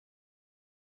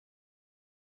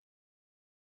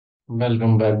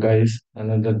Welcome back, guys.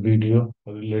 Another video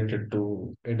related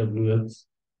to AWS.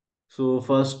 So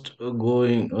first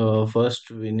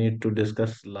we need to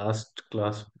discuss last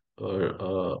class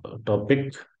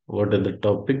topic. What is the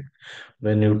topic?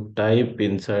 When you type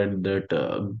inside that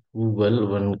Google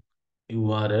one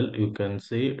URL, you can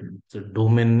say it's a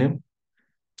domain name,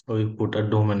 or you put a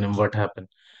domain name. What happened?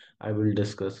 I will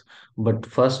discuss. But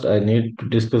first, I need to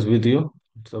discuss with you.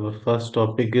 So our first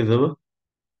topic is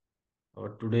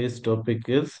our today's topic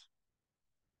is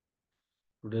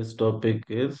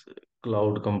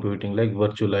cloud computing, like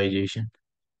virtualization.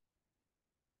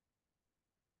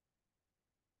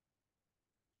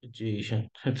 It's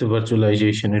a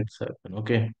virtualization itself.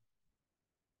 Okay,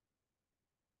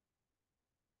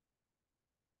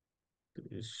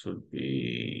 this should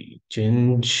be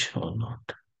change or not.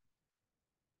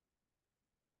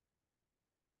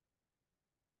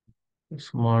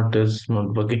 Smart is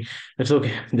not working. It's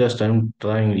okay. Just I'm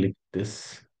trying like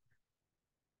this.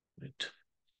 Right.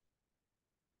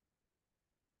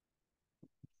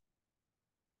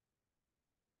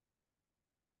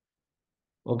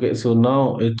 Okay, so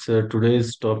now it's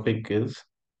today's topic is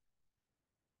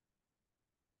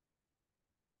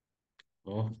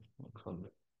oh,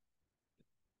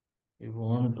 we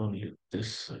want only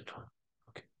this. I don't.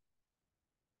 Okay.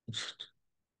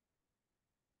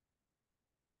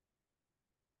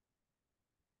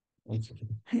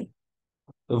 Okay.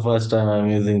 The first time I'm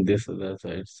using this, so that's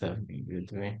why it's happening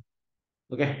with me.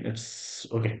 Okay, it's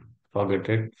okay. Forget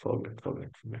it. Forget.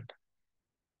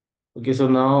 Okay, so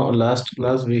now last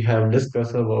class we have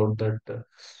discussed about that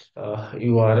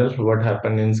URL, what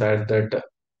happened inside that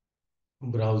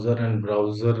browser and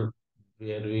browser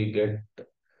where we get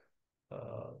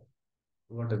uh,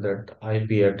 what is that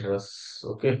IP address,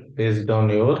 okay, based on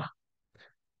your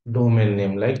domain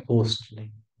name like host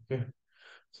name. Okay,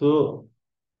 so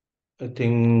I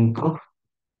think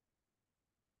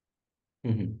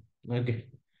mhm. Okay,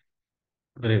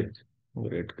 great,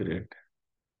 great.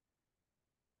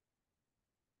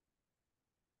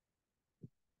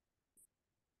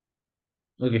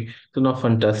 Okay, so now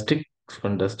fantastic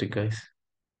guys.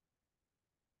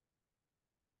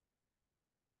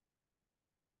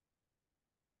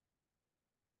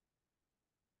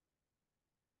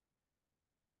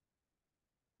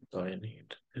 So I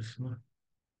need this one.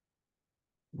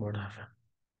 What happened?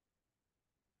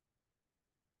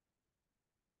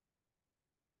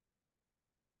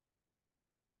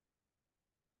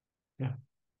 Yeah.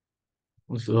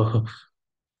 So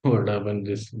what happened?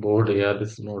 This board here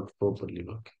is not properly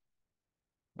working.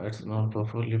 It's not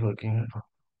properly working at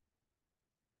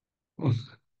all.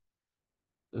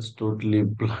 It's totally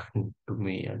blind to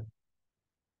me and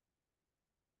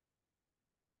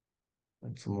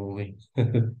it's moving.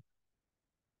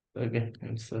 Okay,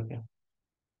 it's okay.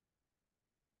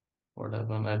 What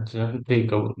happened? I didn't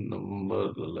take a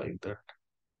number like that.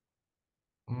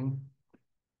 Hmm.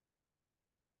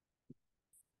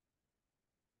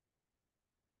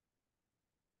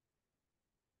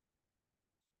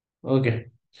 Okay,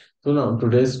 so now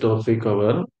today's topic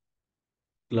our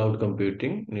cloud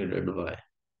computing needed by.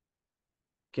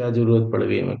 क्या जरूरत पड़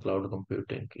गई हमें cloud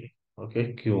computing की? Okay,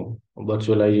 क्यों?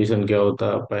 Virtualisation क्या होता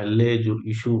है? पहले जो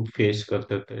इशू फेस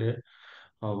करते थे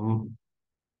हम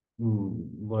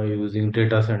by using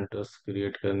data centers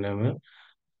create करने में,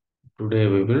 today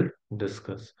we will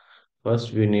discuss.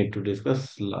 First, we need to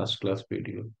discuss last class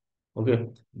video. Okay,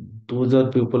 those are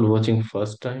people watching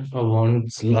first time or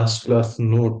wants last class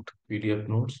note PDF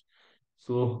notes.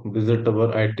 So visit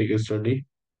our IT study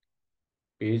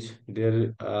page.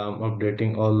 There,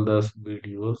 updating all the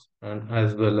videos and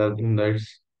as well as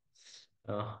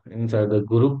inside the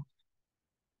group.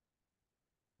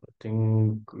 I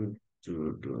think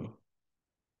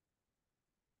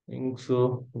think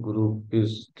so. Group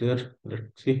is there.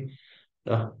 Let's see.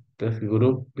 Yeah, this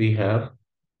group we have.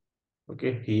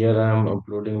 Okay, here I am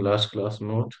uploading last class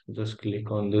note. Just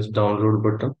click on this download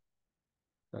button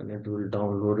and it will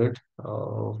download it.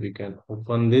 We can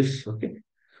open this. Okay.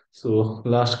 So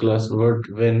last class word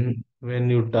when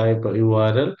you type a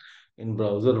URL in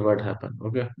browser, what happen?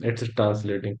 Okay, it's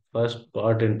translating. First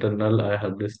part internal I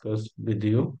have discussed with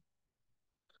you.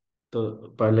 तो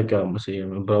पहले क्या चाहिए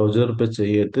हमें? Browser पे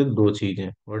चाहिए थे दो चीजें.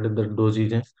 व्हाट इज द दो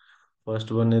चीजें?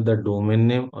 First one is the domain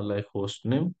name और लाइक होस्ट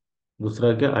नेम.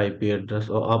 दूसरा क्या? IP address.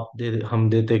 और हम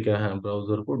देते क्या है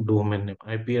ब्राउजर को? Domain name.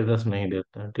 आईपी एड्रेस नहीं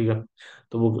देते हैं, ठीक है?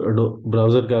 तो वो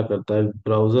ब्राउजर क्या करता है?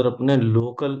 ब्राउजर अपने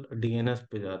लोकल डीएनएस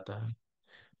पे जाता है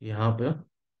यहाँ पे.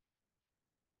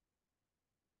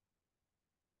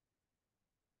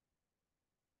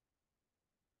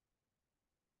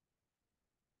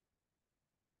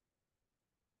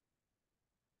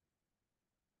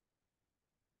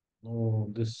 No,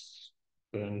 this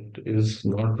print is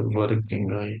not working,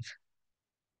 guys.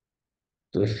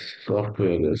 This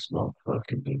software is not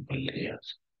working properly.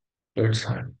 Yes. Let's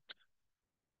hand.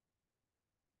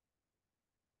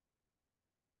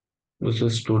 This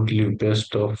is totally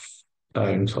best of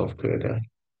time software. Yeah.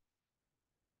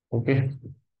 Okay.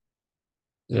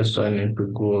 Just I need to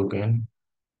go again.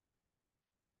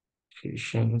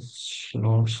 Patience,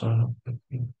 notes are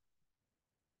working.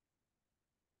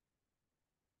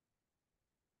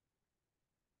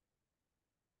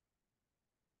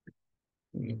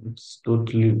 It's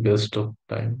totally best of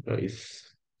time,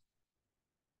 guys.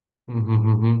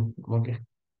 Okay.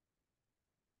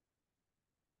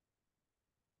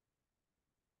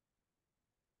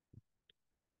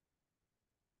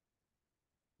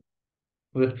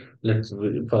 Well,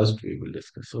 first we will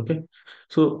discuss. Okay,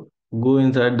 so go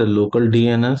inside the local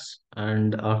DNS,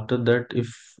 and after that,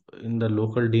 if in the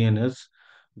local DNS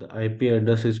the IP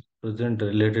address is present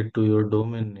related to your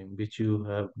domain name which you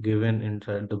have given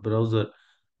inside the browser,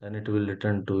 then it will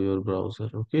return to your browser.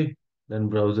 Okay, then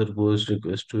browser goes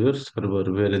request to your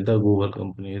server where the Google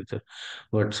company is there.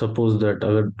 But suppose that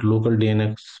अगर local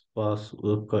DNS pass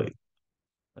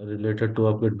related to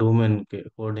आपके domain के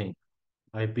according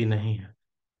IP नहीं है,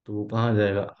 तो वो कहाँ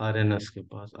जाएगा? RNS के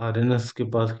पास। आरएनएस के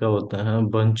पास क्या होता है?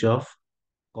 Bunch of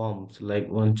corms, like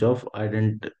bunch of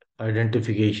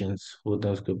identifications होता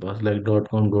है उसके पास, like dot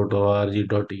com, dot O R G,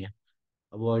 dot in.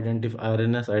 अब वो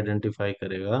आरएनएस आइडेंटिफाई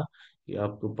करेगा कि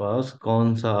आपके पास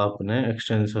कौन सा आपने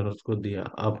एक्सटेंशन उसको दिया।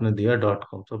 आपने दिया dot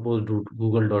com, suppose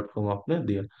Google dot com आपने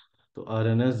दिया, तो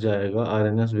आरएनएस जाएगा,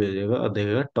 आरएनएस भेजेगा और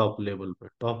देखेगा टॉप लेवल पे,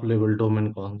 टॉप लेवल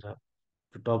डोमेन कौन सा है।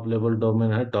 तो टॉप लेवल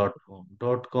डोमेन है डॉट कॉम।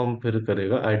 डॉट कॉम फिर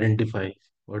करेगा identify,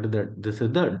 what is that, this is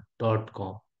the dot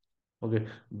com. Okay,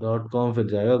 dot com फिर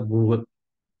जाएगा गूगल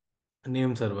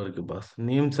नेम सर्वर के पास।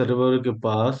 नेम सर्वर के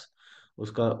पास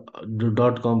उसका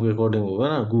डॉट कॉम के अकॉर्डिंग होगा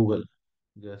ना गूगल।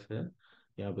 जैसे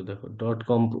यहाँ पे देखो डॉट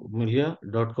कॉम मिल गया,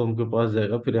 डॉट कॉम के पास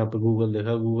जाएगा, फिर यहाँ पे गूगल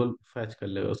देखा, गूगल फैच कर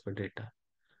लेगा उसका डेटा।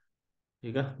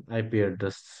 ठीक है, आईपी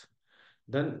एड्रेस।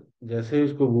 देन जैसे ही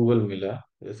उसको गूगल मिला,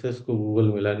 जैसे उसको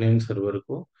गूगल मिला नेम सर्वर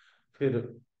को, फिर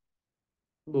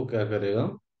वो क्या करेगा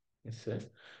इससे?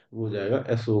 वो जाएगा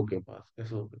एसओ के पास।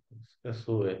 एसओ के पास,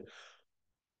 एसओ है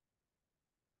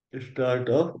start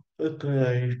of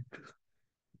authorise,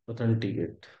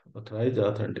 authenticate, authorise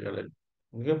authenticate.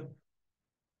 Okay,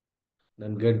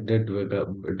 then get that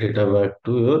data back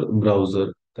to your browser.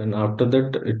 Then after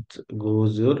that it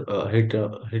goes your hit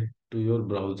to your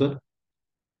browser.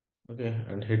 Okay,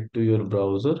 and hit to your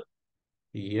browser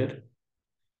here.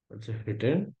 It's a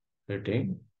hitting,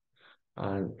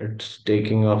 and it's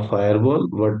taking a firewall.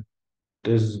 What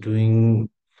is doing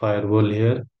firewall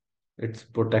here? It's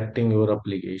protecting your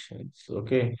applications.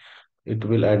 Okay, it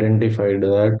will identify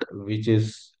that which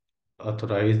is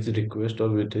authorized request or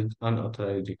which is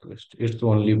unauthorized request. It's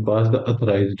only pass the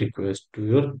authorized request to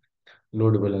your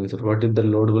load balancer. What is the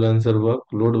load balancer work?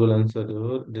 Load balancer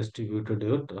your distributed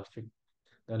your traffic.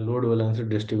 The load balancer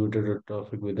distributed your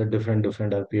traffic with a different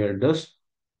IP address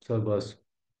servers.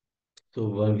 So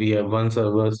when we have one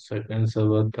server, second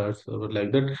server, third server,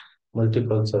 like that,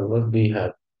 multiple servers we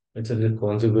have. It's a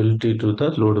responsibility to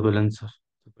the load balancer.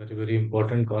 It's a very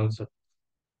important concept.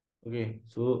 Okay,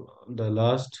 so the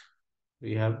last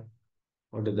we have,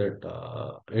 what is that?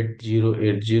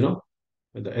 8080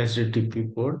 with the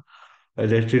HTTP port.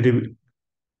 As HTTP,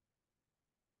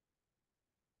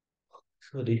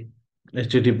 sorry,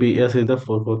 HTTPS is the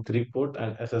 443 port,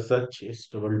 and SSH is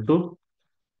 222.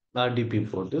 RDP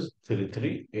port is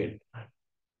 338.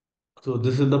 So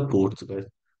this is the ports, guys.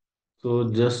 So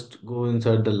just go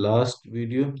inside the last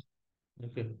video.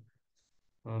 Okay.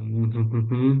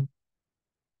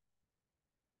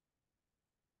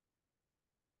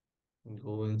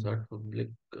 Go inside public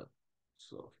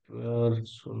software.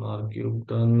 Sonar Cube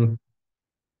done.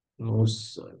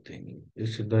 Notes, I think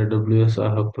this is the AWS I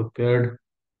have prepared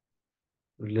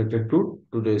related to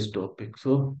today's topic.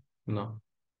 So now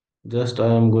just I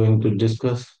am going to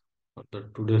discuss what the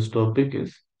today's topic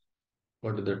is.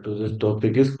 What is the today's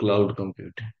topic is cloud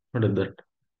computing. What is that?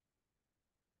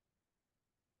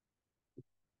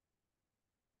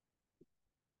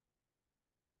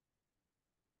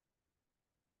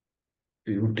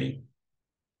 Computing.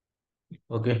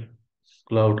 Okay.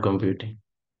 Cloud computing.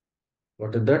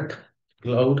 What is that?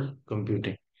 Cloud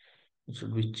computing. It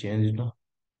should be changed now.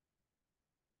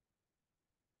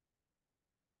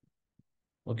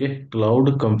 Okay.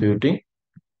 Cloud computing.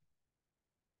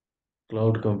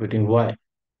 Cloud computing. Why?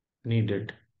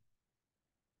 Needed.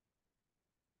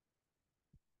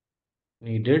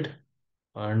 Needed.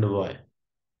 And why?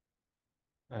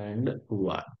 And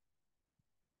why?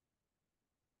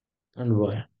 and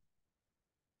why.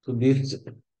 So these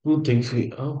two things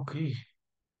we okay.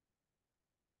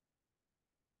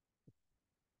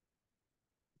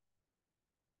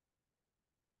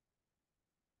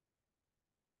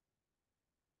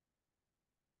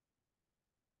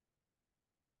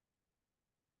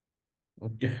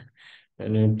 Okay,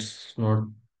 and it's not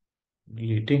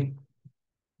deleting.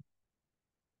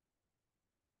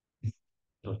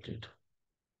 Got it.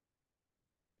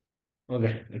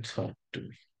 Okay, it's fine to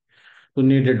me. So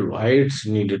needed. Why it's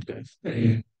needed, guys?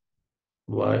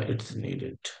 Why it's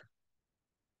needed?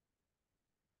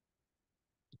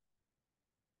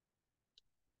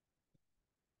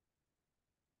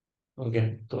 Okay,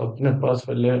 तो अपने पास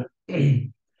पहले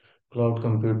cloud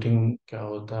computing क्या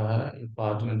होता है ये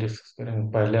बाद में discuss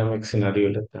करेंगे। पहले हम एक सिनेरियो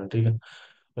लेते हैं, ठीक है।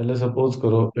 पहले सपोज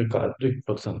करो एक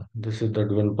person, this is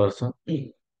that one person.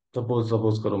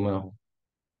 Suppose करो मैं हूँ,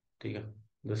 ठीक है।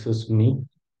 This is me,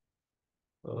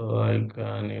 I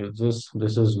can use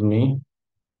this is me,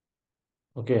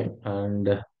 okay. And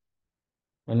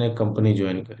मैंने एक कंपनी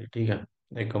ज्वाइन करी, ठीक है।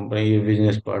 एक कंपनी, ये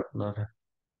बिजनेस पार्टनर है,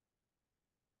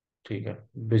 ठीक है।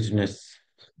 बिजनेस,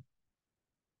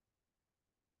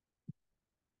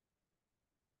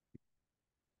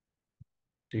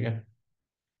 ठीक है।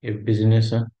 ये बिजनेस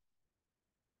है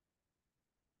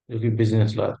जो कि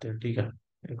बिजनेस लाते हैं, ठीक है।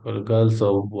 एक और गर्ल्स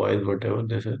और boys what ever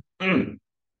this is,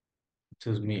 this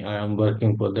is me, I am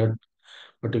working for that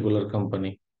particular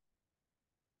company,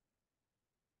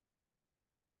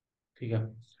 ठीक है।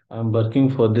 I am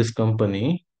working for this company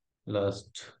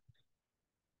last,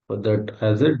 for that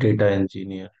as a data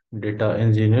engineer. Data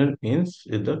engineer means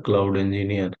is the cloud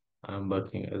engineer. I'm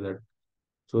working as that.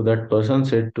 So that person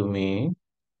said to me,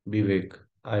 Vivek,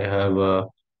 I have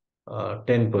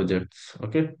 10 projects.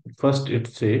 Okay. First, it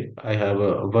say I have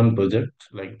one project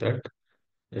like that.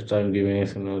 Just I'm giving a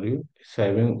scenario. It's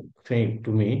having saying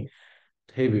to me,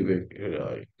 hey Vivek,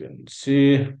 I can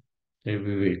see, hey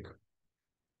Vivek,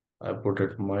 I put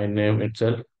it my name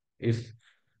itself. Is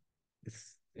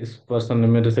इस person ने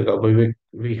मेरे से कहा, भाई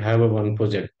we have a one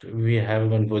project, we have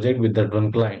one project with that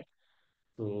one client,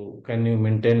 so can you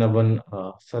maintain a one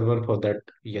server for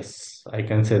that? Yes, I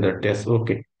can say that, yes,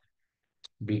 okay,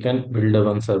 we can build a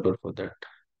one server for that.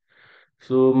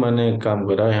 So मैंने एक काम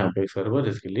करा, यहाँ पे एक server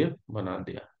इसके लिए बना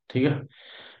दिया, ठीक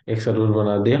है। एक सर्वर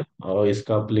बना दिया और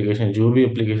इसका एप्लीकेशन, जो भी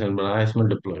एप्लीकेशन बना है इसमें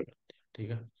डिप्लॉय कर दिया,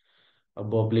 ठीक है।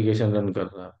 अब वो एप्लीकेशन रन कर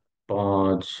रहा है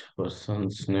 5 पर्सन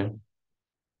ने,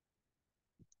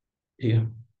 ठीक है।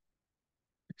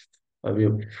 अभी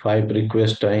 5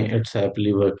 request I, it's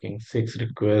हैपली working, 6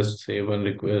 request, 7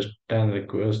 request, 10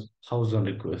 request, 1000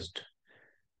 request,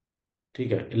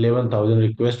 ठीक है। 11,000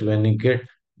 request when you get,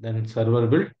 then server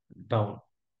will down.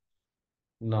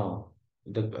 Now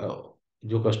the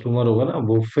जो कस्टमर होगा ना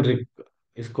वो फिर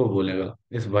इसको बोलेगा,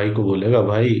 इस भाई को बोलेगा,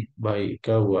 भाई भाई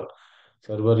क्या हुआ,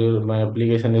 server, my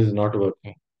application is not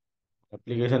working,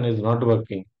 application is not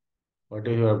working, what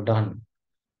you have done,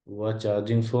 you are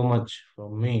charging so much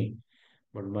from me,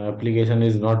 but my application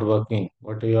is not working.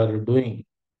 What you are doing?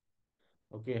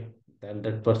 Okay. Then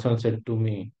that person said to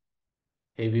me,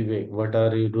 hey Vivek, what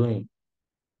are you doing?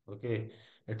 Okay.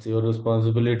 It's your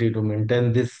responsibility to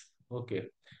maintain this. Okay.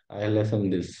 I listen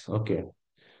this. Okay.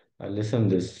 I listen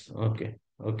this. Okay.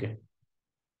 Okay.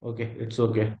 Okay. It's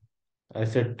okay. I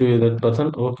said to that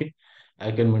person, okay,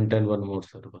 I can maintain one more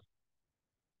server.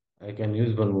 I can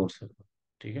use one more server.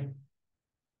 Okay.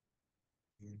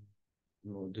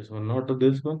 No, this one, not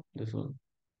this one. This one.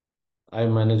 I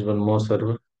manage one more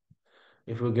server.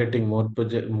 If we're getting more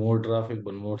project, more traffic,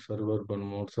 one more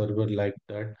server like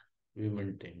that, we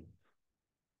maintain.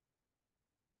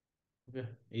 Okay,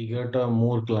 you get a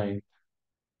more client.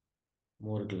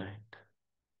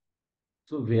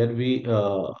 So where we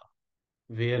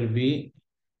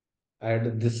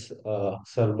add this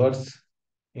servers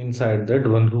inside that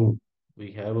one room.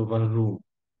 We have a one room.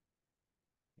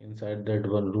 Inside that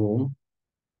one room,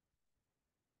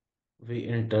 we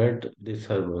entered the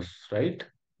servers, right?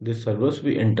 The servers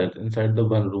we entered inside the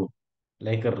one room,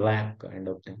 like a rack kind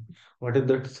of thing. What is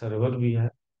that server we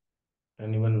have?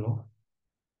 Anyone know?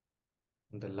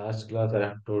 In the last class I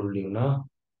have told you, na?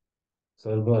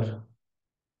 Server.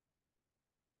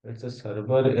 It's a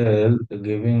server is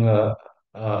giving a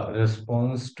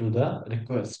response to the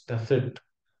request. That's it.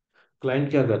 Client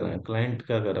क्या कर रहा है, client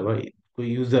क्या कर रहा है भाई, कोई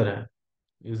यूजर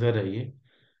है ये,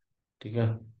 ठीक है।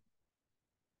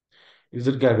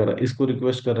 यूजर क्या कर रहा है, इसको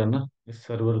रिक्वेस्ट कर रहा है ना, इस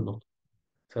सर्वर को,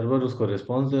 सर्वर उसको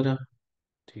रिस्पॉन्स दे रहा है,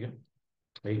 ठीक है।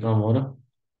 यही काम हो रहा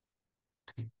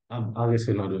है। अब आगे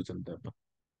सिनारियो चलता है अपन।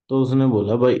 तो उसने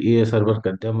बोला भाई ये सर्वर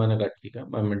कर दिया, मैंने कहा ठीक है,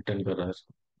 मैं मेंटेन कर रहा है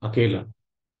इसको अकेला,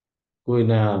 कोई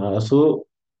नया आया सो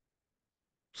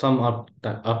some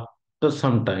after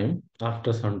some time,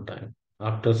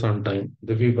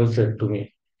 the people said to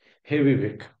me, "Hey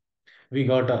Vivek, we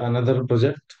got another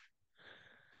project.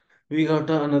 We got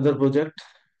another project.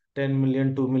 10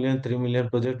 million, 2 million, 3 million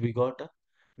project. We got.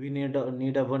 We need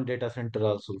a one data center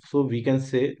also. So we can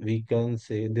say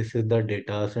this is the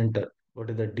data center. What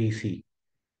is the DC?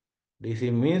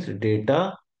 DC means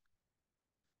data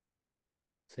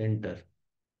center.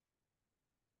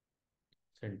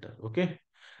 Center. Okay.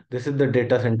 This is the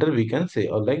data center we can say,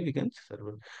 or like we can say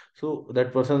server. So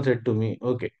that person said to me,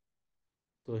 okay.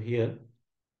 So here,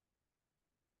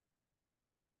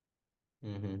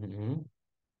 mhm.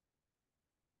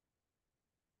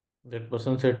 That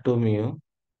person said to me,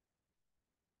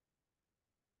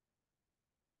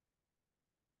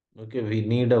 okay, we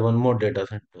need a one more data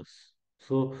centers.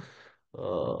 So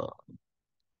uh,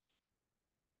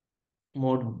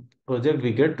 more project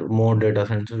we get, more data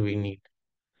centers we need.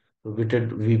 So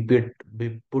we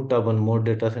put up one more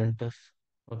data centers.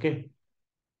 Okay,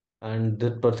 and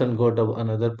that person got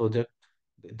another project.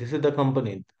 This is the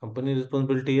company. Company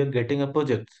responsibility here getting a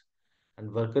projects,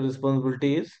 and worker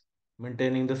responsibility is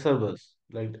maintaining the servers,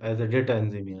 like as a data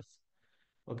engineers.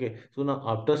 Okay, so now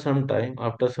after some time,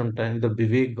 the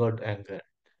Vivek got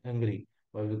angry.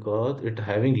 Why? Because it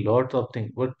having lots of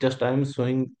things. But just I am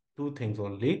showing two things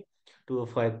only, two or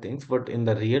five things. But in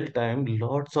the real time,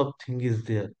 lots of thing is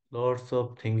there. Lots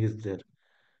of thing is there.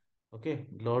 Okay,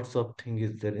 lots of thing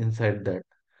is there inside that.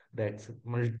 That's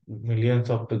millions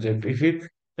of project. If you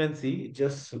can see,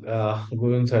 just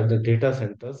go inside the data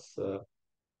centers.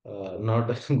 Not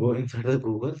go inside the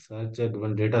Google, search at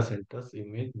one data centers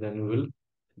image, then you will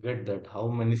get that how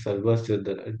many servers are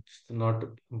there.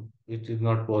 It is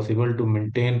not possible to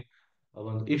maintain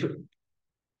one. If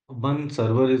one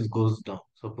server is goes down,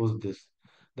 suppose this,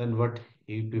 then what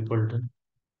he people done,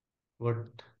 what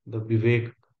the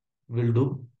Vivek will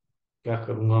do, क्या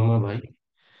करूंगा मैं भाई?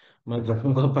 मैं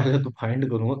जाऊंगा पहले तो find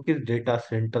करूंगा किस डेटा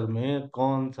सेंटर में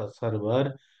कौन सा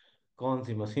सर्वर, कौन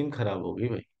सी मशीन खराब हो गई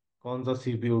भाई, कौन सा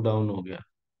सीपीयू डाउन हो गया,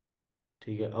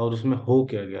 ठीक है, और उसमें हो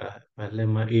क्या गया है, पहले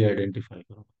मैं ये आइडेंटिफाई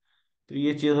करूँ। तो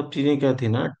ये चीज सब चीजें क्या थी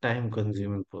ना, टाइम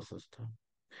कंज्यूमिंग प्रोसेस था।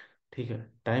 ठीक है,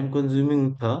 टाइम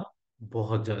कंज्यूमिंग था,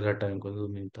 बहुत ज्यादा टाइम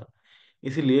कंज्यूमिंग था।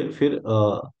 इसीलिए फिर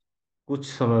कुछ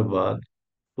समय बाद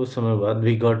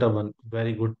we got a one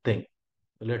very good thing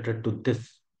related to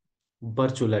this,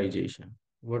 virtualisation.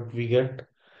 What we get,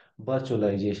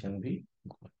 virtualisation भी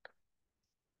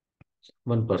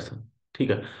 1%। ठीक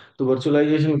है, तो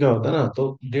वर्चुअलाइजेशन क्या होता है ना,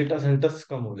 तो डेटा सेंटर्स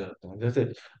कम हो जाते हैं। जैसे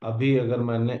अभी अगर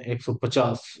मैंने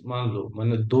 150, मान लो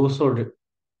मैंने 200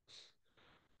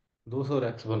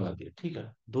 रैक्स बना दिए, ठीक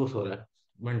है, 200 रैक्स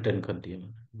मेंटेन कर दिए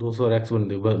मैंने, 200 रैक्स बन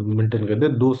दिए, मेंटेन कर दिए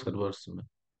दो सर्वर्स में।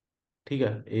 ठीक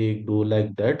है, एक दो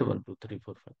लाइक दैट, 1 2 3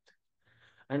 4 5।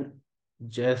 एंड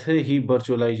जैसे ही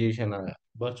वर्चुअलाइजेशन आया,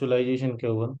 वर्चुअलाइजेशन क्या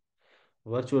हुआ?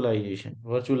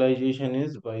 Virtualization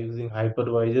is by using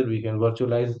hypervisor we can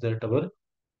virtualize that our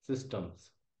systems।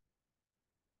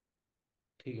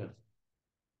 ठीक है,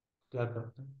 क्या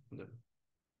करते हैं,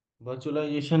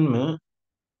 वर्चुअलाइजेशन में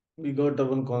we got a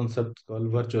one concept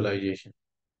called virtualization।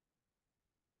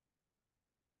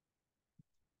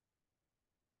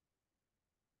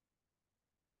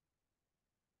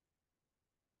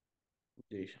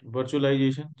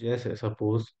 Virtualisation जैसे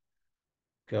सपोज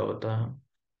क्या होता है,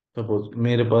 सपोज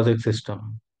मेरे पास एक सिस्टम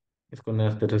है, इसको नए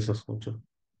तरह से सोचो,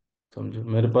 समझो,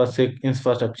 मेरे पास एक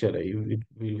इंफ्रास्ट्रक्चर है,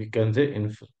 वी कैन से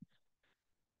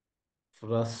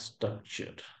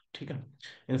इंफ्रास्ट्रक्चर। ठीक है,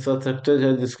 इंफ्रास्ट्रक्चर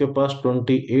है जिसके पास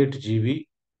 28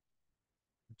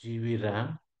 जीबी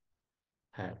रैम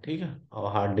है, ठीक है,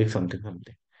 और हार्ड डिस्क समथिंग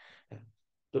समथिंग है।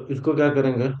 तो इसको क्या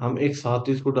करेंगे, हम एक साथ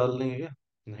ही इसको डाल देंगे क्या?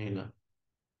 नहीं ना।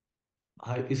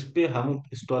 इस पे हम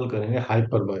इंस्टॉल करेंगे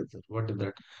hypervisor. What is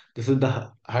that? This is the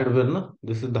hardware ना,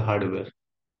 this is the hardware.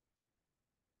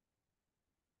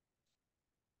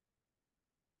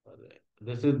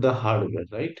 This is the hardware,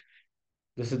 right?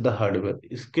 This is the hardware,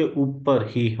 इसके ऊपर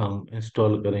ही हम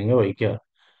इंस्टॉल करेंगे भाई क्या,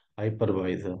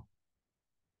 हाइपरवाइजर।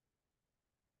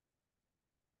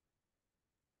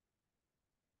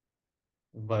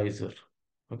 Visor,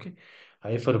 okay,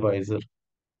 hypervisor.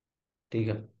 ठीक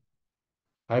है,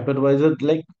 hypervisor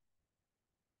like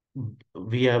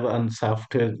we have on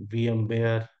software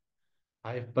VMware,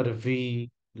 Hyper-V,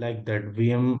 like that,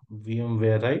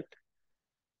 VMware, right?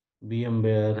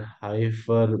 VMware,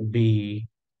 Hyper-V,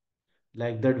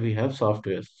 like that we have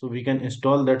software. So we can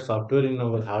install that software in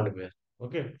our hardware.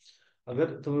 Okay.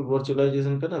 अगर तुम्हें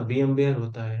virtualisation का ना VMware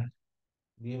होता है,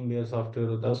 VMware software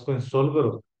होता है, उसको install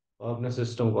करो और अपने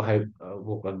सिस्टम को हाई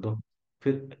वो कर दो,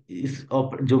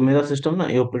 फिर जो मेरा सिस्टम ना,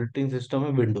 ये ऑपरेटिंग सिस्टम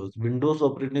है विंडोज। विंडोज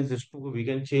ऑपरेटिंग सिस्टम को we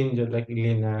can change like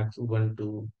Linux,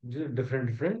 Ubuntu, different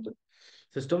different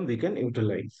system we can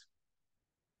utilise.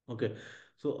 Okay,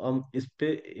 सो हम इस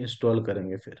पे इंस्टॉल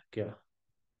करेंगे फिर क्या,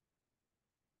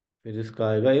 फिर इसका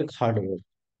आएगा एक हार्डवेयर,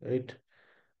 राइट।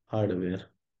 हार्डवेयर,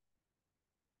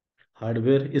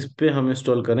 हार्डवेयर इस पे हम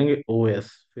इंस्टॉल करेंगे ओएस,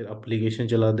 फिर एप्लीकेशन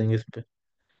चला देंगे इस पे।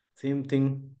 Same thing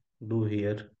do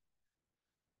here,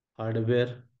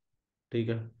 hardware, ठीक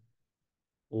है,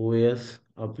 ओएस,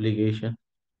 एप्लीकेशन,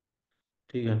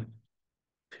 ठीक है।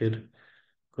 फिर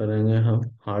करेंगे हम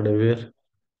hardware,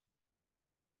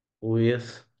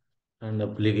 OS and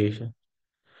application.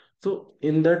 So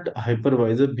in that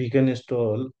hypervisor, we can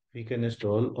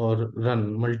install or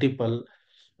run multiple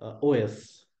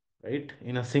OS, right,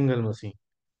 in a single machine.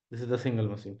 This is the single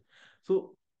machine.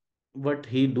 So what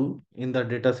he do in the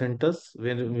data centers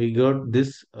when we got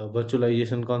this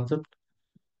virtualization concept,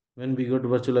 when we got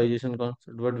virtualization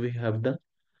concept, what we have done?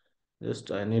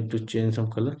 Just I need to change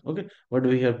some color. Okay, what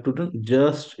we have to do?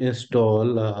 Just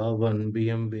install one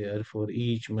VMware for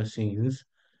each machines.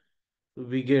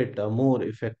 We get a more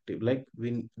effective. Like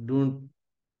we don't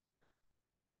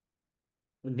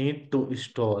need to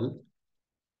install।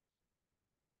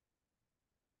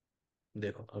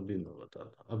 देखो अभी मैं बताता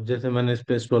हूँ, अब जैसे मैंने इस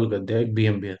पे इंस्टॉल कर दिया एक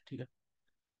VMware, ठीक है।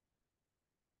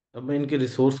 अब मैं इनके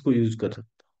रिसोर्स को यूज कर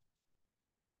सकता हूँ,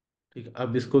 ठीक है।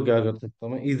 अब इसको क्या कर सकता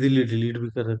हूँ, मैं इजीली डिलीट भी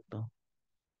कर सकता हूँ,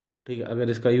 ठीक है। अगर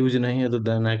इसका यूज नहीं है तो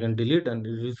then I can delete and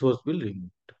resource will remove,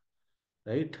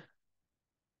 right.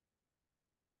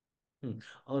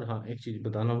 और हाँ, एक चीज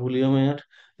बताना भूल गया मैं यार।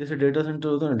 जैसे डेटा सेंटर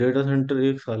होता है ना, डेटा सेंटर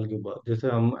 1 साल के बाद, जैसे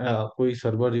हम कोई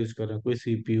सर्वर यूज कर रहे हैं, कोई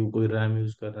CPU, कोई रैम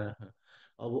यूज कर रहे हैं,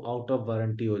 अब वो आउट ऑफ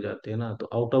वारंटी हो जाते हैं ना, तो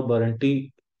आउट ऑफ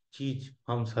वारंटी चीज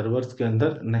हम सर्वर्स के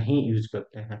अंदर नहीं यूज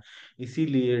करते हैं।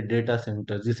 इसीलिए डेटा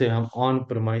सेंटर, जिसे हम ऑन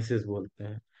प्रमाइसेस बोलते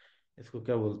हैं, इसको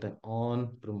क्या बोलते हैं, on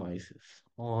premises,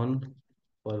 on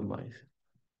premises,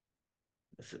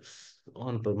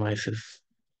 on premises,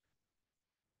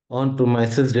 on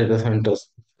premises data centres,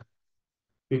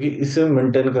 क्योंकि इसे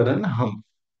मेंटेन कर रहे हैं ना हम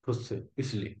खुद से,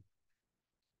 इसलिए,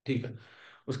 ठीक है।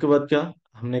 उसके बाद क्या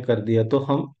हमने कर दिया, तो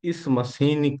हम इस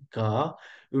मशीन का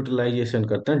यूटिलाइजेशन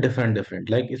करते हैं डिफरेंट डिफरेंट,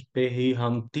 लाइक इस पे ही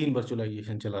हम 3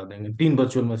 वर्चुअलाइजेशन चला देंगे, 3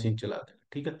 वर्चुअल मशीन चला देंगे,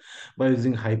 ठीक है। बाय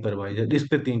यूजिंग हाइपरवाइजर, इस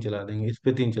पे 3 चला देंगे, इस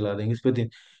पे 3 चला देंगे, इस पे 3।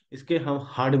 इसके हम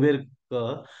हार्डवेयर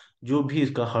का, जो भी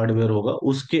इसका हार्डवेयर होगा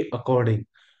उसके अकॉर्डिंग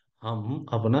हम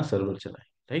अपना सर्वर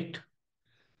चलाएंगे, राइट।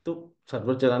 तो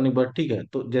सर्वर चलाने के बाद ठीक है,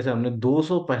 तो जैसे हमने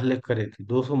 200 पहले करे थे,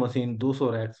 200 मशीन, 200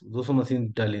 रैक्स, 200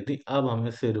 मशीन डाली थी, अब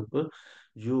हमें सिर्फ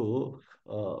जो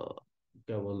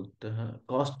क्या बोलते हैं,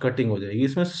 कॉस्ट कटिंग हो जाएगी,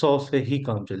 इसमें 100 से ही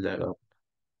काम चल जाएगा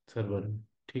सर्वर में,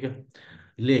 ठीक है।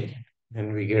 लेकिन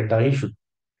when we get a issue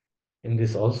in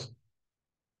this also,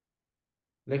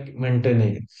 like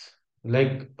maintenance,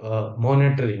 like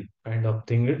monitoring kind of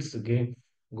thing, it's again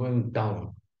going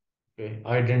down. Okay,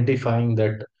 identifying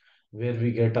that where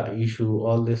we get a issue,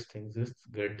 all these things is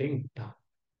getting down.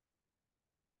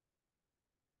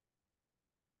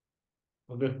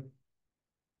 Okay,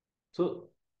 so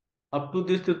up to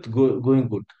this it's going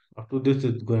good. Up to this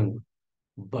it's going good.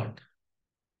 But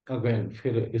again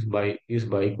फिर इस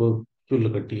by को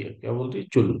चुल कटी है, क्या बोलती है,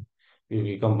 चुल।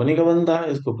 क्योंकि कंपनी का बंदा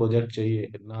है, इसको प्रोजेक्ट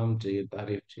चाहिए, नाम चाहिए,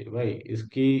 तारीफ चाहिए, भाई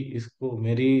इसकी, इसको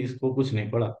मेरी, इसको कुछ नहीं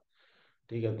पड़ा,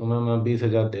 ठीक है। तुम्हें मैं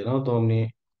 20,000 दे रहा हूँ, तो हमने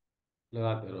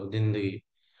लगाते रहो जिंदगी,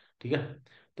 ठीक है।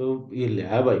 तो ये ले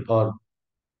आया भाई, और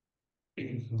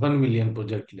 1 मिलियन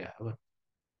प्रोजेक्ट ले आया भाई,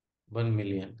 1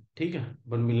 मिलियन, ठीक है।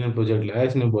 1 मिलियन प्रोजेक्ट ले आया,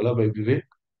 इसने बोला भाई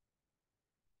विवेक,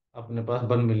 अपने पास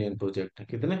 1 मिलियन प्रोजेक्ट है,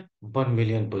 कितने, 1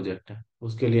 मिलियन प्रोजेक्ट है,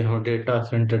 उसके लिए हमें डेटा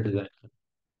सेंटर डिजाइन करना।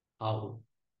 हाउ,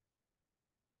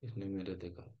 इसने मेरे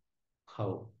देखा,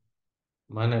 हाउ,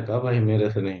 मैंने कहा भाई मेरे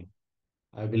से नहीं,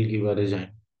 I will give a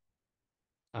resign,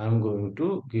 I am going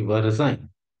to give a resign,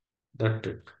 that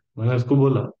it, मैंने उसको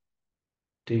बोला,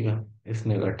 ठीक है।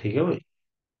 इसने कहा ठीक है भाई,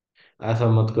 ऐसा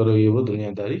मत करो, ये वो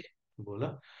दुनियादारी,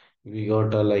 बोला we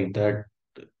got a like that,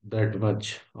 that much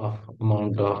of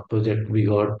amount of project we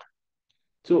got,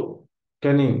 so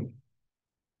can you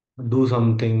do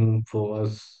something for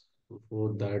us, for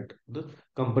that the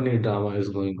company drama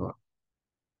is going on,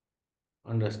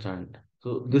 understand.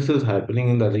 So this is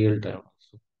happening in the real time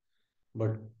also,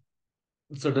 but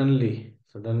suddenly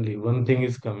one thing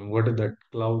is coming. What is that,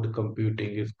 cloud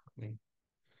computing is coming.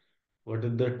 What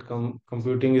is that,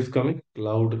 computing is coming,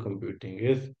 cloud computing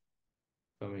is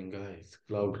coming, guys.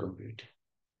 Cloud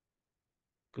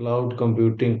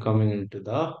computing coming into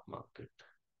the market.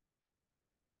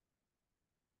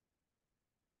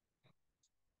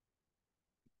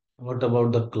 What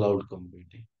about the cloud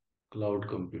computing? cloud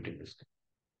computing is coming.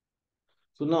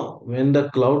 So now, when the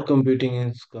cloud computing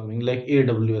is coming, like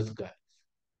AWS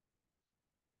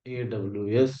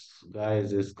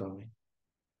guys is coming.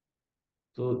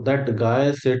 So that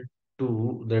guy said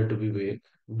to that Vivek,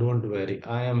 don't worry,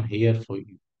 I am here for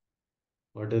you.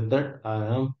 What is that? I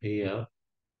am here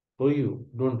for you.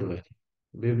 Don't worry.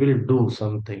 We will do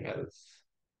something else.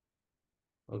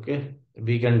 Okay?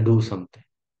 We can do something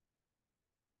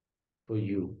for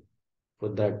you for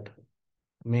that.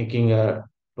 Making a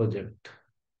project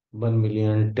 1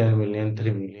 million, 10 million,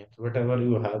 3 million, whatever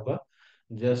you have,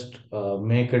 just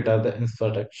make it as the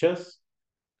infrastructures.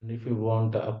 And if you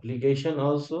want the application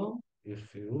also,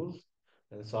 if you use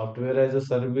then software as a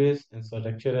service,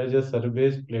 infrastructure as a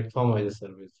service, platform as a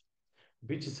service.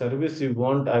 Which service you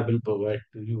want, I will provide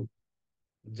to you.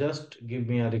 Just give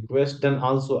me a request, then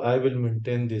also I will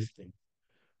maintain these things.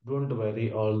 Don't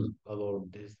worry all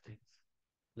about these things,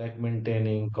 like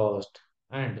maintaining cost.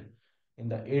 And in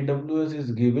the AWS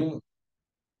is giving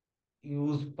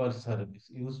use per service,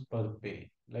 use per pay.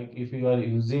 Like if you are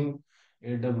using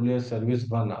AWS service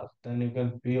 1 hour, then you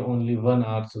can pay only 1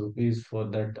 hour's rupees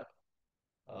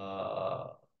uh,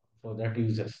 for that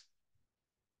users.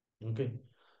 Okay,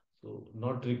 so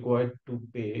not required to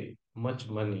pay much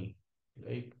money.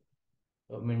 Like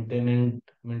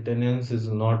maintenance is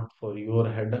not for your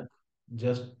headache.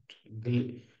 Just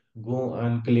gl- go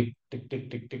and click tick tick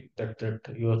tick tick that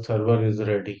your server is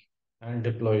ready and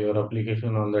deploy your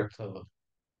application on that server.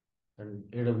 And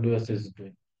AWS is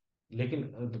doing. लेकिन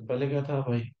पहले क्या था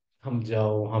भाई, हम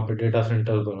जाओ वहाँ पे data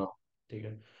centre बनाओ, ठीक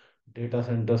है, डेटा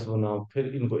सेंटर्स बनाओ,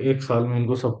 फिर इनको एक साल में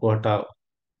इनको सबको हटाओ,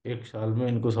 एक साल में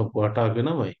इनको सबको हटा के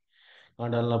ना भाई कहाँ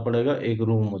डालना पड़ेगा, एक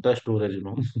रूम होता है स्टोरेज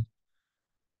रूम।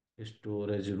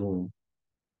 स्टोरेज रूम,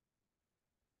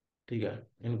 ठीक है,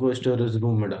 इनको स्टोरेज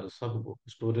रूम में डालो, सबको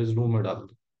स्टोरेज रूम में डाल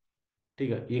दो,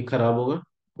 ठीक है, ये खराब होगा,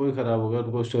 कोई खराब होगा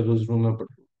उनको स्टोरेज रूम में पड़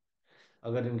दो।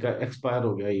 अगर इनका एक्सपायर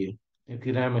हो गया, ये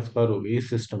इनकी रैम एक्सपायर हो गई इस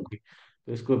सिस्टम की,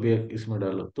 तो इसको भी इसमें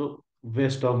डालो, तो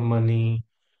waste of money.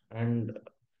 And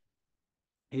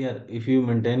here if you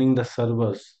maintaining the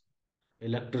servers,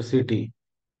 electricity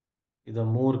is a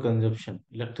more consumption,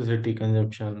 electricity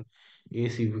consumption,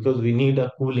 AC, because we need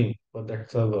a cooling for that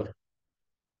server.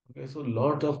 Okay, so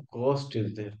lot of cost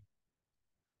is there.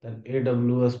 Then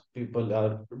AWS people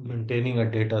are maintaining a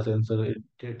data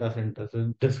centers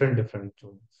in different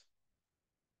zones.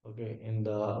 Okay, in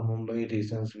the Mumbai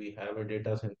regions we have a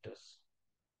data centers.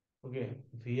 Okay,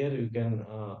 here you can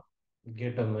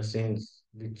get a machines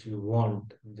which you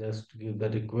want. Just give the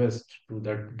request to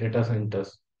that data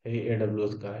centers. Hey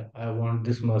AWS guy, I want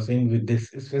this machine with this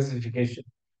specification.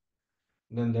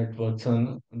 Then that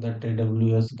person, that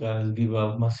AWS guy will give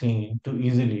a machine to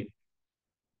easily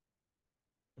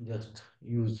just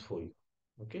use for you.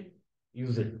 Okay,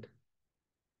 use it.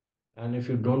 And if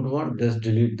you don't want, just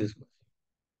delete this machine.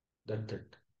 That's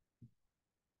it.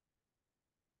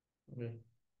 Okay.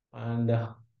 And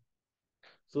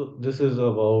so this is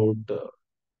about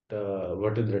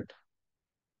what is it?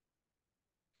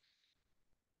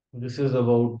 This is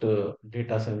about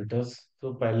data centres.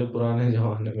 तो पहले पुराने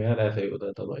जमाने में यार ऐसा ही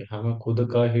होता था भाई, हमें खुद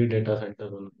का ही डेटा सेंटर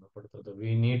बनाना पड़ता था।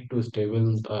 We need to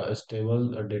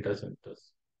stable data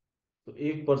centres. तो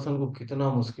एक पर्सन को कितना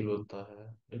मुश्किल होता है,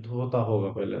 ये तो होता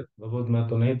होगा पहले, बहुत मैं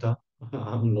तो नहीं था।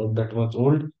 I am not that much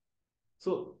old.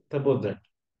 So suppose that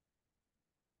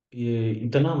ये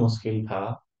इतना मुश्किल था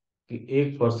कि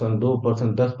एक पर्सन, 2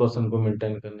 पर्सन, 10 पर्सन को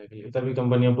मेंटेन करने के लिए, तभी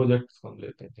कंपनियां प्रोजेक्ट्स कम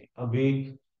लेती थी। अभी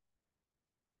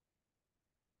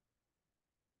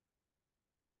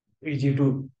इजी टू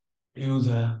यूज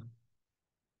है।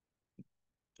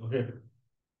 Okay,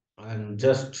 and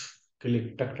just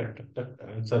click tuck tuck tuck tuck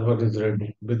and server is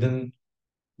ready within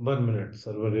 1 minute.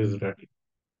 Server is ready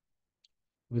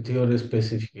with your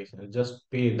specification. Just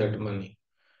pay that money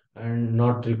and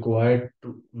not required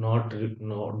to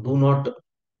no, do not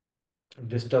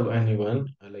disturb anyone,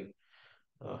 like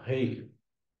hey,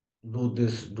 do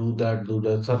this, do that, do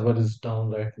that, server is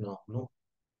down right now. No,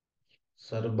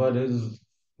 server is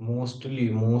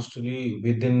mostly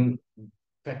within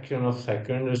fraction of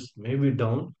seconds maybe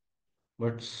down,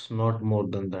 but it's not more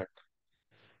than that.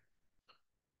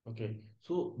 Okay,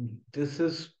 so this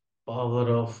is power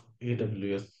of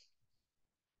AWS.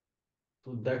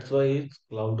 So that's why it's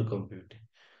cloud computing.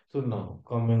 So now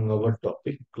coming our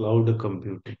topic, cloud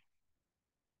computing.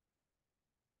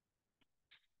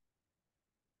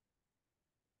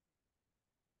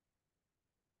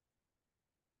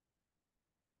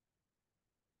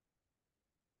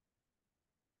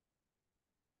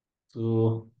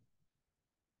 So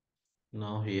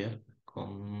now here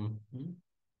come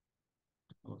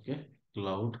okay,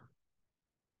 cloud.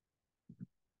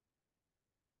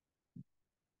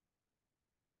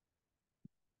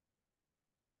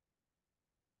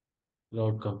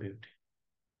 Cloud computing.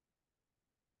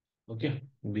 Okay,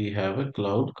 we have a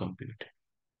cloud computing.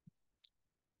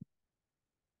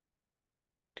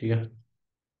 ठीक है.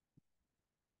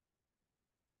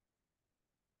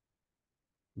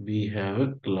 We have a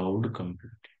cloud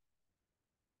computing.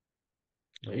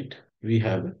 Right. We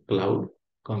have a cloud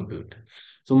computing.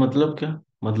 तो मतलब क्या?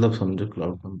 मतलब समझो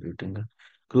cloud computing का.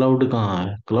 Cloud कहाँ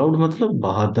है? क्लाउड मतलब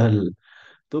बादल.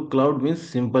 तो cloud means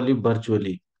simply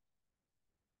virtually.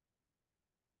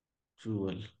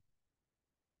 Virtual.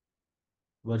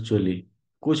 Virtually.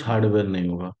 कुछ हार्डवेयर नहीं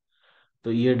होगा.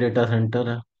 तो ये डेटा सेंटर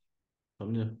है.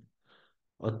 समझे?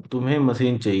 और तुम्हें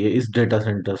मशीन चाहिए इस डेटा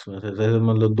सेंटर्स में से, जैसे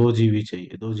मतलब 2 GB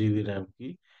चाहिए, 2 GB रैम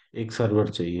की. एक सर्वर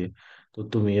चाहिए. तो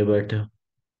तुम ये बैठे हो.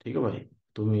 ठीक है भाई.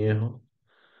 तुम ये हो.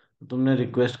 तुमने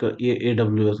रिक्वेस्ट कर, ये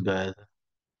AWS गाया था.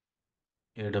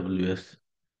 AWS.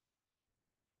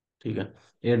 ठीक है.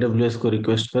 AWS को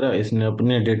रिक्वेस्ट करा, इसने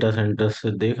अपने डेटा सेंटर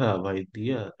से देखा भाई,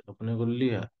 दिया. अपने को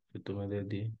लिया. फिर तुम्हें दे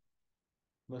दिए.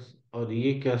 बस. और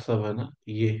ये क्या सब है ना,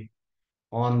 ये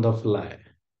on the fly.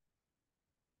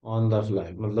 On the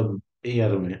fly मतलब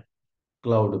एयर में,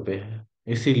 क्लाउड पे है.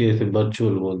 इसीलिए इसे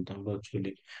वर्चुअल बोलते हैं.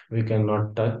 Virtually we can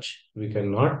not touch, we can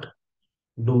not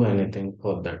do anything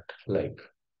for that, like.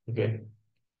 Okay.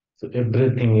 So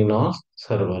everything in our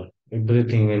server,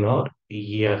 everything in our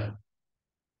year,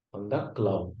 on the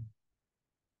cloud.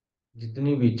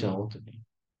 जितनी भी चाहो उतनी.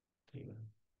 ठीक है.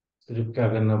 सिर्फ क्या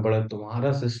करना पड़ा,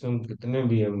 तुम्हारा सिस्टम कितने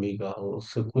भी MB का हो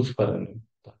उससे कुछ फर्क नहीं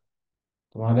पड़ता.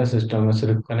 तुम्हारे सिस्टम में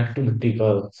सिर्फ कनेक्टिविटी का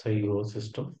सही हो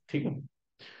सिस्टम. ठीक है.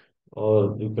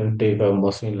 और you can take a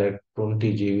machine like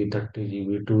 20 GB, 30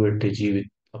 GB, 280 GB,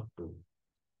 up to.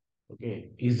 Okay,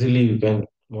 easily you can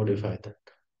modify that.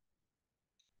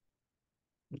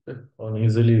 Okay, and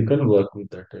easily you can work with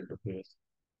that interface.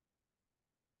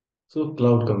 So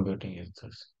cloud computing is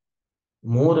this.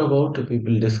 More about we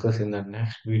will discuss in the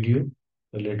next video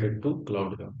related to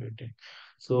cloud computing.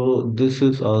 So this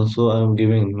is also I'm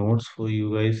giving notes for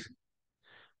you guys,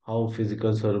 how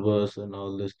physical servers and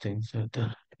all these things are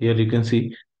there. Here you can see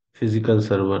physical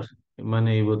server.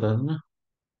 मैंने ये बता ना.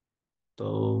 तो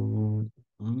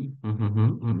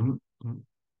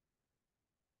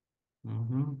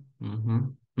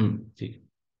ठीक.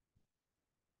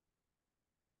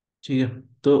 ठीक है.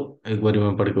 तो एक बार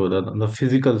मैं पढ़ के बताता हूँ. The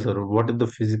physical server, what is the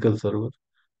physical server?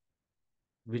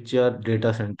 Which are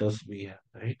data centres we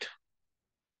have, right?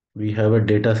 We have a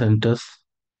data centres.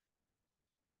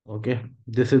 Okay,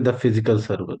 this is the physical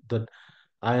server that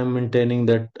I am maintaining,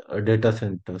 that data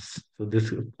centers. So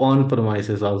this on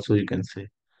premises also you can say,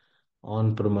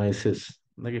 on premises.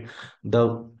 Okay, the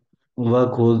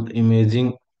workhorse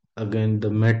imaging, again the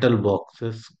metal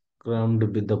boxes crammed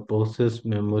with the process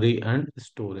memory and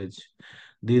storage.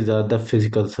 These are the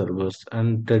physical servers,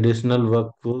 and traditional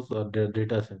workflows or the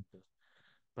data centers.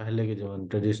 पहले के जमाने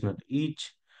traditional. Each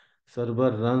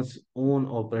server runs own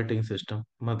operating system.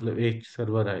 मतलब एक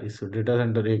server है, इस data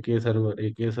centre, एक ये server,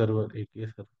 एक ये सर्वर, एक ये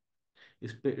सर्वर.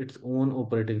 इस पे its own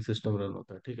operating system run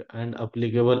होता है. ठीक है. And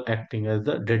applicable acting as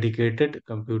the dedicated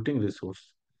computing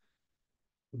resource.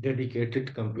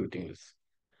 Dedicated computing resource.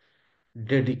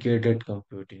 Dedicated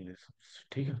computing resource.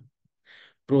 ठीक है.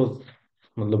 प्रोज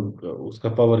मतलब उसका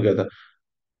पावर क्या था?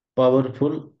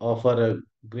 Powerful, offer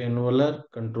granular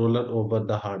controller over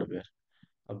the hardware.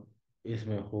 अब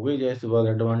इसमें हो गई जैसे बात,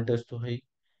 एडवांटेज तो है ही.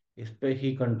 इस पे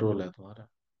ही कंट्रोल है तुम्हारा.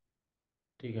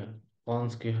 ठीक है.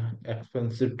 कॉन्स के हैं,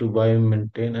 expensive to bye,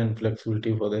 maintain and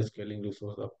flexibility for the scaling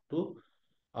resource up to,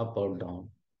 up और डाउन.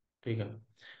 ठीक है.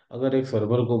 अगर एक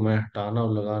सर्वर को मैं हटाना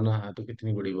और लगाना है तो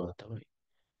कितनी बड़ी बात है भाई.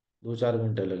 2-4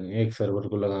 घंटे लगेंगे एक सर्वर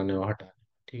को लगाने और हटाने.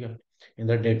 ठीक है. इन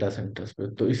द डेटा सेंटर्स पे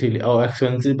तो इसीलिए, और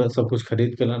एक्सपेंसिव सब कुछ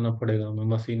खरीद के लाना पड़ेगा हमें.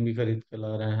 मशीन भी खरीद के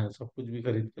ला रहे हैं, सब कुछ भी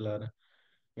खरीद के ला रहे हैं,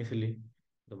 इसलिए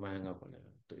तो महंगा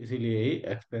पड़ेगा. तो इसीलिए ही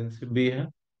एक्सपेंसिव भी है.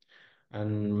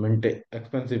 And मेंटे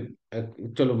expensive.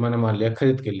 चलो मैंने मान लिया,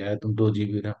 खरीद के लिया है तुम 2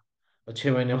 GB रैम, और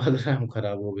 6 महीने बाद रैम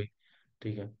खराब हो गई.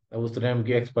 ठीक है. अब उस रैम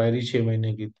की एक्सपायरी 6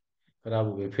 महीने की थी, खराब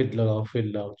हो गई, फिर लगाओ, फिर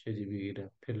लाओ 6 GB की रैम,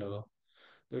 फिर लगाओ.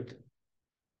 तो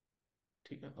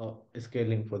ठीक है. और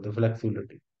scaling for the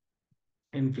flexibility.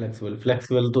 Inflexible,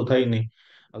 flexible तो था ही नहीं.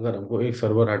 अगर हमको एक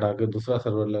सर्वर हटा के दूसरा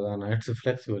सर्वर लगाना है, it's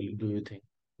flexible, do you think?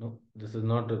 No, this is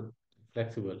not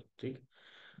flexible. ठीक.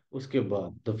 उसके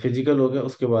बाद तो फिजिकल हो गया,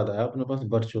 उसके बाद आया अपने पास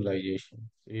वर्चुअलाइजेशन.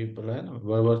 ये पता है ना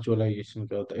वर्चुअलाइजेशन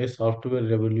क्या होता है? Software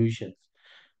revolution.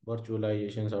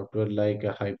 Virtualisation software like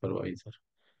hypervisor.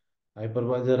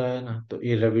 Hypervisor आया ना, तो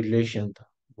ये रेवोल्यूशन था.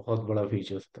 बहुत बड़ा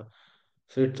फीचर्स था.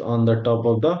 Sits on the top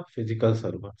of the physical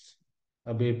servers.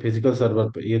 अब ये फिजिकल सर्वर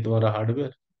पे ये तुम्हारा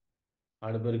हार्डवेयर,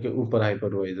 हार्डवेयर के ऊपर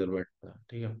हाइपरवाइजर बैठता है.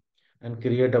 ठीक है. And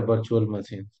create a virtual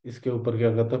machine. इसके ऊपर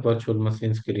क्या करता है, वर्चुअल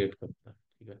मशीन्स क्रिएट करता है,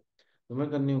 ठीक है। तो मैं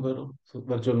कंटिन्यू करूँ,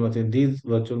 virtual machine, these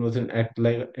virtual machine act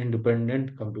like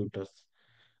independent computers.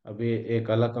 अब ये एक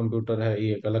अलग कंप्यूटर है,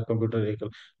 ये एक अलग कंप्यूटर, एक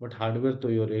अलग, बट हार्डवेयर तो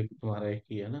ये और एक तुम्हारा एक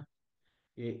ही है ना।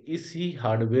 ये इसी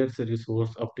हार्डवेयर से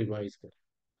रिसोर्स ऑप्टिमाइज कर,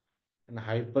 एंड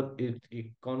हाइपर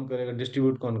कौन करेगा,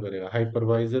 डिस्ट्रीब्यूट कौन करेगा,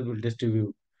 hypervisor will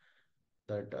distribute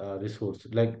that resource.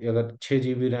 Like अगर 6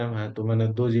 GB रैम है तो मैंने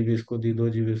 2 GB इसको दी, 2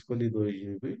 GB इसको दी, 2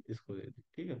 GB इसको दे दी,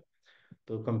 ठीक है।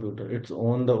 तो computer it's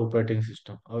on the operating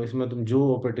system. अब इसमें तुम जो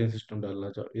ऑपरेटिंग सिस्टम डालना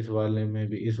चाहो, इस वाले में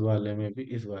भी, इस वाले में भी,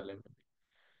 इस वाले में भी,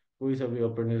 कोई सा भी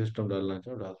ऑपरेटिंग सिस्टम डालना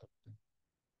चाहो डाल सकते हो,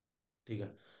 ठीक है।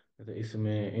 तो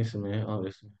इसमें, इसमें और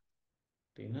इसमें,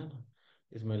 ठीक है ना।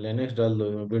 इसमें लिनक्स डाल दो,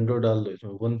 इसमें विंडो डाल दो,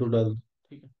 इसमें ubuntu डाल दो,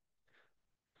 ठीक है।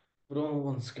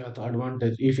 प्रोमोन्स क्या था,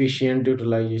 advantage, efficient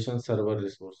utilisation server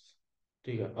resource,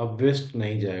 ठीक है। अब वेस्ट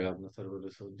नहीं जाएगा अपना सर्वर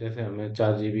रिसोर्स। जैसे हमें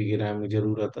 4 GB की रैम की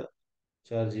जरूरत है,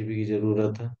 4 GB की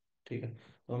जरूरत है, ठीक है,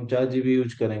 तो हम 4 GB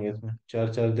यूज करेंगे, इसमें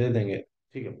चार चार दे देंगे,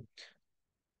 ठीक है।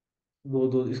 दो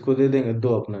दो इसको दे देंगे, दो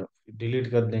अपना डिलीट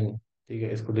कर देंगे, ठीक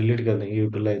है, इसको डिलीट कर देंगे,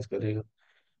 यूटिलाइज करेगा।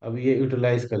 अब ये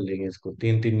यूटिलाइज कर लेंगे, इसको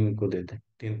तीन तीन इनको दे दें,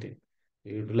 तीन तीन,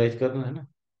 यूटिलाइज करना है ना।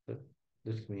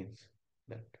 This means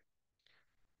that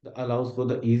allows for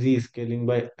the easy scaling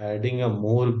by adding a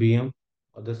more VM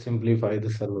or the simplify the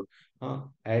server.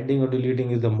 Adding or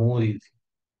deleting is the more easy.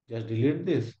 Just delete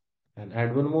this and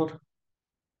add one more.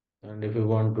 And if you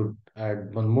want to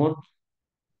add one more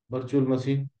virtual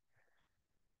machine,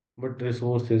 but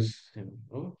resource is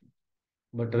simple,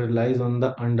 but relies on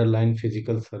the underlying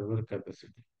physical server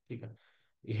capacity. ठीक है,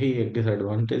 यही एक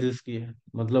disadvantage इसकी है।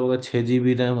 मतलब अगर 6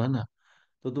 GB RAM है ना,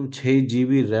 तो तुम 6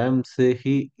 GB रैम से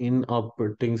ही इन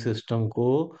ऑपरेटिंग सिस्टम को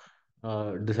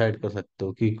डिसाइड कर सकते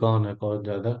हो कि कौन है, कौन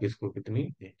ज्यादा, किसको कितनी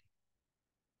देनी।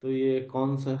 तो ये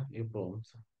कौन सा, ये प्रॉब्लम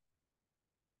सा,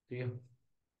 ठीक है।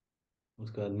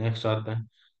 उसका नेक्स्ट आता है,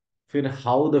 फिर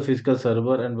how the physical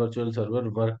server and virtual server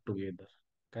work together,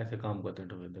 कैसे काम करते हैं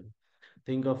together.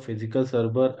 Think of physical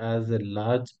server as a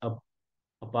large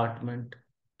apartment,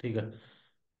 ठीक है।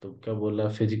 तो क्या बोला,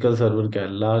 फिजिकल सर्वर क्या है,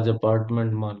 लार्ज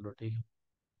अपार्टमेंट मान लो, ठीक है,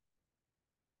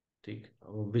 ठीक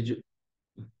है।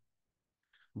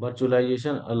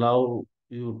 Virtualization allow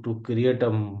you to create a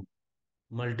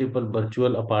multiple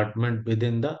virtual apartment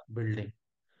within the building,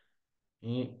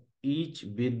 each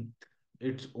with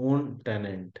its own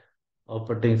tenant,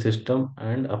 operating system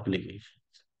and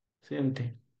applications. Same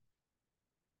thing.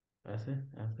 ऐसे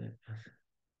ऐसे ऐसे.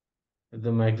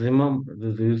 The maximum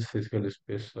reduce physical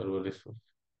space server resource.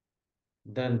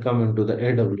 Then come into the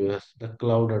AWS, the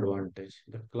cloud advantage.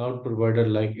 The cloud provider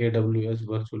like AWS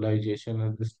virtualization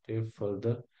is the step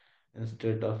further.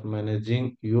 Instead of managing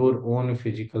your own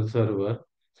physical server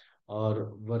or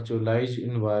virtualized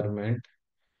environment,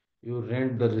 you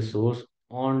rent the resource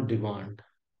on demand,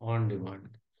 on demand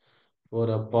for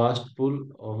a fast pool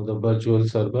of the virtual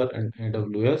server and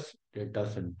AWS data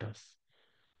centers.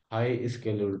 High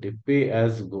scalability, pay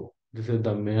as go. This is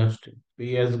the most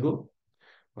pay as go.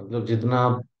 मतलब जितना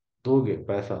आप दोगे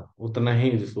पैसा, उतना ही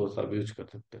resource आप use कर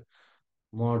सकते हैं।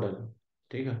 मॉडल,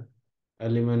 ठीक है।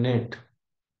 Eliminate,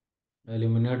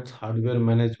 eliminates hardware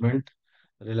management,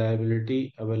 reliability,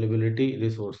 availability,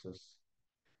 resources.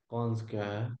 Cons क्या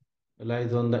है,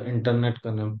 relies on the internet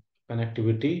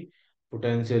connectivity,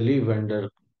 potentially vendor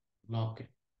lock.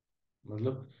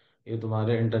 मतलब ये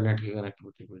तुम्हारे इंटरनेट की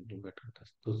कनेक्टिविटी पे डिपेंड करता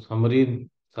है। तो समरी,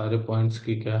 सारे पॉइंट्स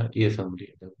की क्या है, ये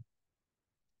समरी है।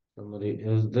 Summary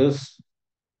is this,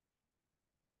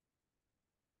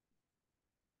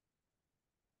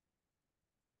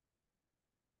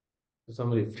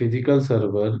 summary, physical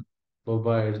server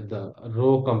provides the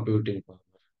raw computing power.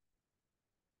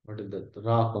 What is that?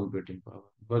 Raw computing power.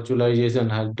 Virtualization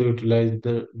has to utilize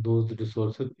those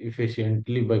resources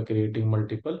efficiently by creating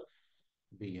multiple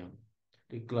VM.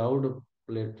 The cloud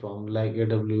platform like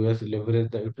AWS leverage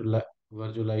the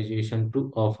virtualization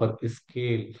to offer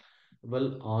scalable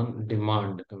on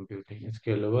demand computing.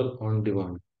 Scalable on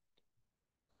demand.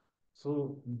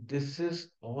 So this is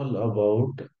all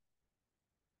about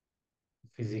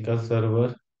physical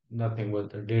server, nothing but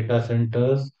the data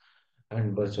centers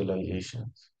and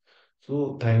virtualizations.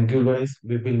 So thank you guys.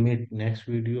 We will meet next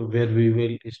video where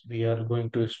we are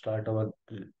going to start our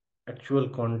actual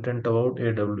content about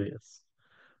AWS.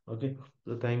 Okay.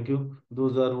 So thank you.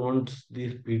 Those are wants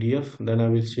this PDF. Then I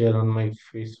will share on my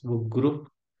Facebook group.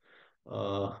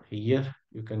 Here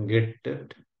you can get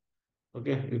it.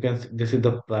 Okay. You can this is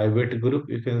the private group.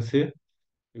 You can see.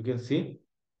 You can see.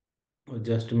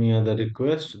 Just me other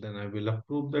request. Then I will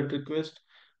approve that request.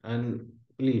 And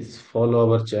please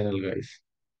follow our channel, guys.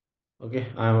 Okay,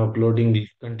 I am uploading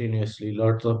continuously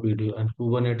lots of video, and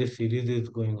Kubernetes series is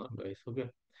going on, guys. Okay,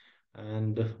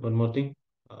 and one more thing,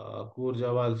 core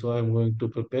Java also I am going to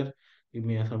prepare. Give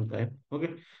me some time.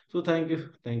 Okay, so thank you,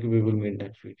 thank you. We will meet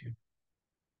next video.